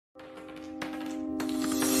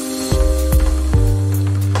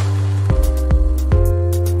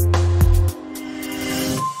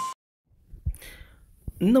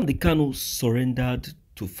Nnamdi Kanu surrendered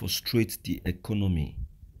to frustrate the economy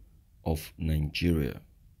of Nigeria.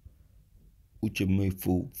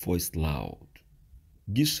 Mefor voiced loud,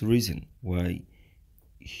 gives reason why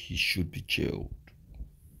he should be jailed.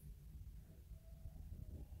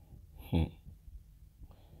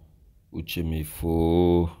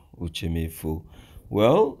 Mefor.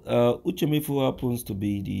 Well, Mefor happens to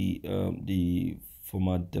be the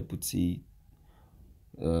former deputy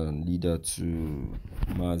leader to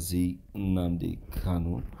Mazi Nnamdi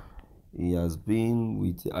Kanu. He has been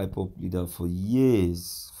with the IPOP leader for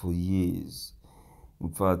years.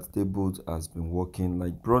 In fact, they both has been working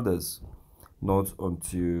like brothers, not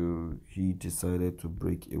until he decided to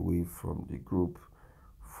break away from the group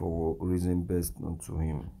for reason best known to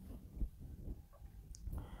him.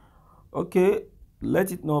 Okay,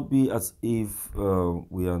 let it not be as if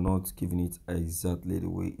we are not giving it exactly the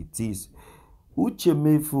way it is.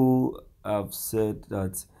 Mefor have said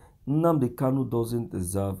that Nnamdi Kanu doesn't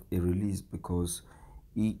deserve a release because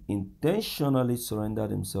he intentionally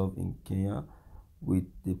surrendered himself in Kenya with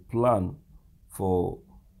the plan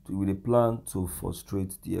to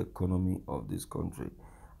frustrate the economy of this country.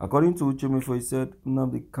 According to Mefor, he said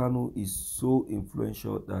Nnamdi Kanu is so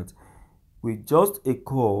influential that with just a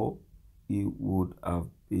call, he would have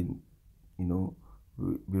been,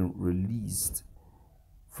 been released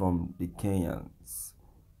from the Kenyans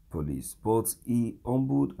police, but he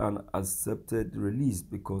humbled and accepted release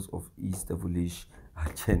because of his devilish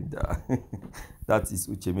agenda. That is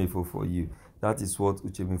Mefor for you. That is what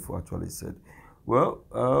Mefor actually said. Well,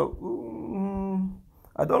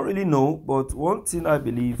 I don't really know, but one thing I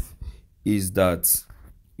believe is that,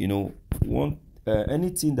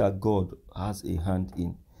 anything that God has a hand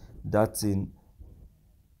in, that thing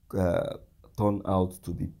turn out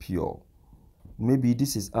to be pure. Maybe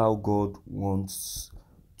this is how God wants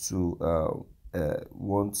to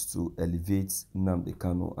elevate Nnamdi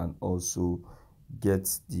Kanu and also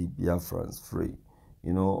get the Biafrans free.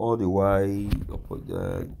 All the while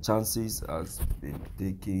chances has been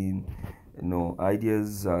taken,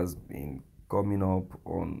 ideas has been coming up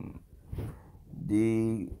on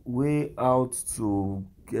the way out to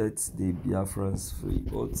get the Biafrans free,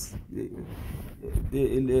 but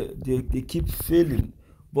they keep failing.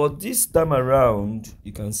 But this time around,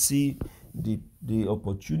 you can see the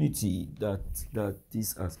opportunity that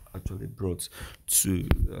this has actually brought to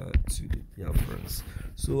the Biafrans.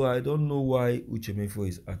 So I don't know why Mefor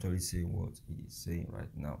is actually saying what he is saying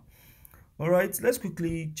right now. All right, let's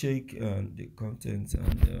quickly check the content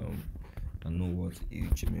and know what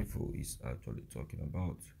Mefor is actually talking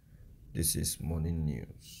about. This is Morning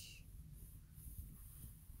News.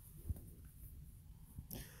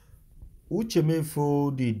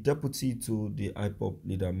 Mefor, the deputy to the IPOP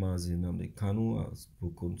leader Mazi Nnamdi Kanu, has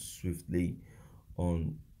spoken swiftly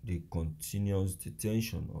on the continuous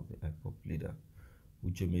detention of the IPOP leader.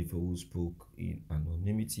 Mefor, who spoke in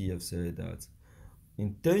anonymity, have said that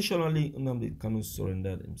intentionally Nnamdi Kanu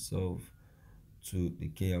surrendered himself to the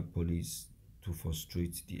Kenya police to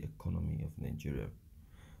frustrate the economy of Nigeria.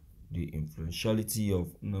 The influentiality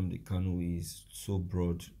of Nnamdi Kanu is so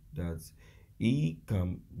broad that he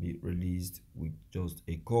can be released with just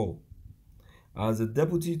a call. As a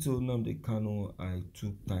deputy to Nnamdi Kanu, I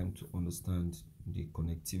took time to understand the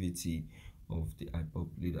connectivity of the IPOP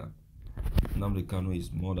leader. Nnamdi Kanu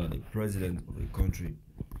is more than a president of a country.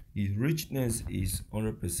 His richness is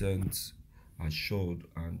 100% assured,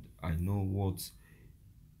 and I know what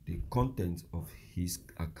the content of his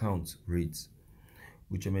account reads.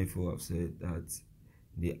 Mefor have said that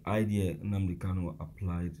the idea Nnamdi Kanu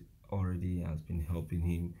applied already has been helping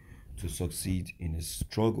him to succeed in his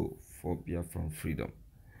struggle for Biafran freedom.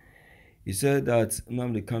 He said that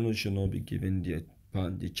Nnamdi Kanu should not be given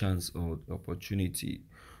the chance or the opportunity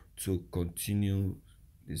to continue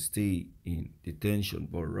to stay in detention,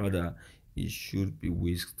 but rather he should be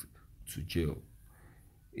whisked to jail.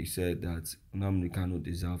 He said that Nnamdi Kanu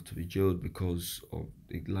deserves to be jailed because of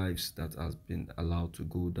the lives that has been allowed to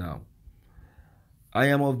go down. I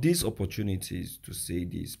am of these opportunities to say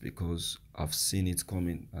this because I've seen it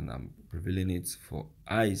coming and I'm revealing it for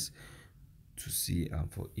eyes to see and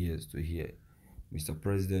for ears to hear. Mr.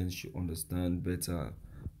 President should understand better,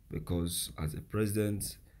 because as a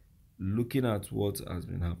president, looking at what has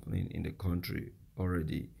been happening in the country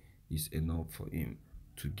already is enough for him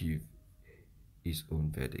to give his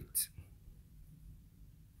own verdict.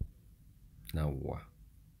 Now what?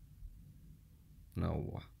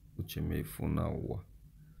 Mefor now what?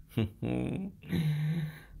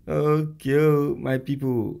 Okay, my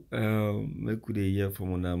people, make we dey hear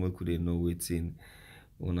from una, make we dey know wetin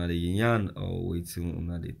una the yarn or waiting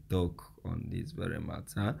una the talk on this very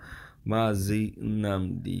matter. Mazi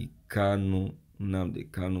Nnamdi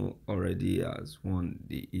Kanu already has won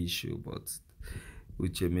the issue, but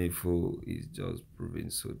Mefor is just proving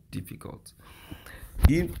so difficult.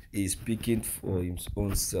 He is speaking for his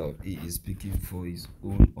own self. He is speaking for his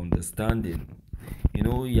own understanding. You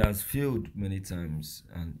know, he has failed many times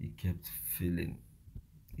and he kept failing.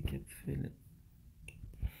 He kept failing.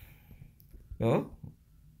 Well,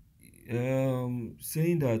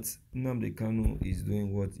 saying that Nnamdi Kanu is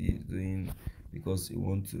doing what he is doing because he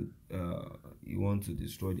want to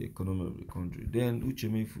destroy the economy of the country. Then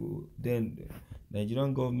Mefor, then the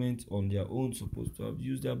Nigerian government on their own supposed to have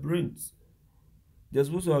used their brains. They're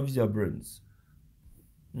supposed to have used their brains.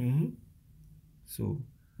 So,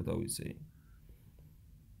 what are we saying?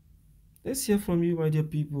 Let's hear from you, my dear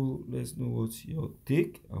people. Let's know what's your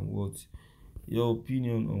take and what your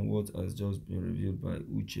opinion on what has just been revealed by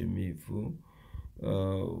Mefor.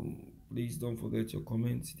 Please don't forget your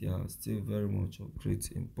comments. They are still very much of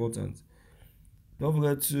great importance. Don't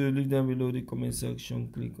forget to leave them below the comment section.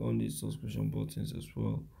 Click on the subscription buttons as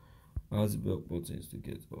well as the bell buttons to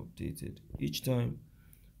get updated each time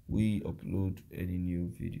we upload any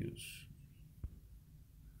new videos.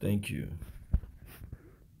 Thank you.